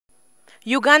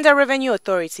Uganda Revenue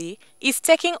Authority is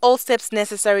taking all steps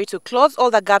necessary to close all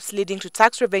the gaps leading to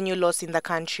tax revenue loss in the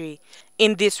country.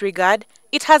 In this regard,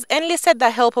 it has enlisted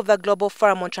the help of the Global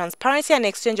Forum on Transparency and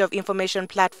Exchange of Information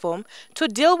platform to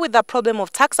deal with the problem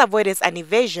of tax avoidance and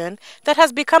evasion that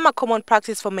has become a common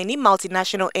practice for many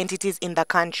multinational entities in the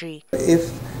country.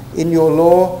 If in your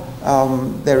law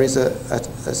there is a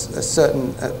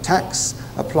certain tax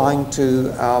applying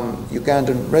to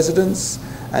Ugandan residents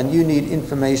and you need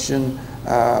information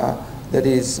that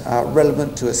is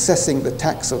relevant to assessing the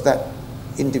tax of that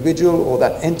individual or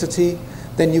that entity,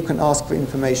 then you can ask for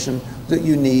information that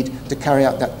you need to carry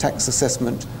out that tax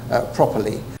assessment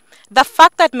properly. The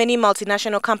fact that many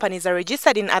multinational companies are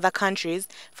registered in other countries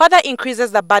further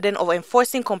increases the burden of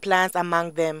enforcing compliance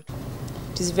among them.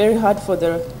 It is very hard for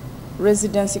the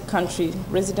residence country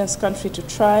to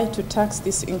try to tax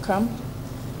this income,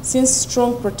 since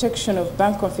strong protection of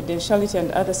bank confidentiality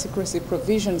and other secrecy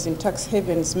provisions in tax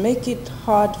havens make it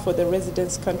hard for the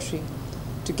residence country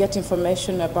to get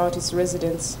information about its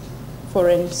residents'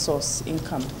 foreign source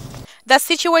income. The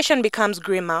situation becomes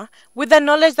grimmer with the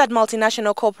knowledge that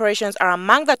multinational corporations are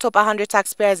among the top 100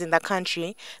 taxpayers in the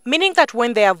country, meaning that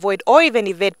when they avoid or even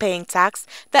evade paying tax,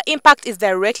 the impact is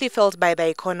directly felt by the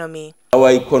economy.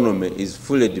 Our economy is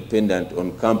fully dependent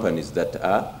on companies that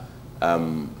are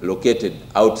located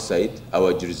outside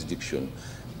our jurisdiction.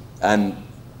 And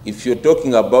if you're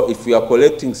talking about, if we are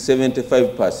collecting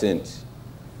 75%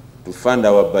 to fund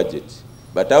our budget,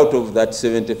 but out of that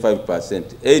 75%,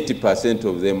 80%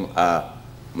 of them are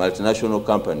multinational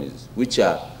companies which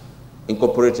are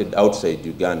incorporated outside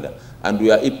Uganda. And we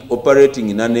are operating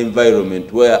in an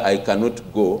environment where I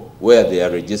cannot go where they are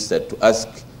registered to ask,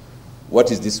 what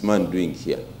is this man doing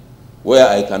here? Where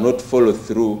I cannot follow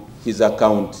through his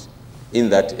account in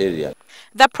that area.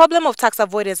 The problem of tax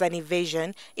avoidance and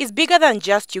evasion is bigger than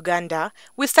just Uganda,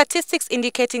 with statistics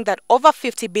indicating that over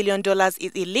 $50 billion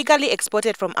is illegally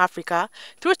exported from Africa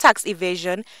through tax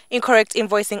evasion, incorrect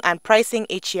invoicing and pricing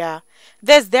each year.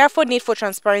 There's therefore need for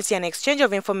transparency and exchange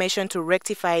of information to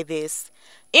rectify this.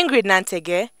 Ingrid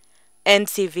Nantege,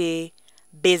 NTV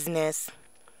Business.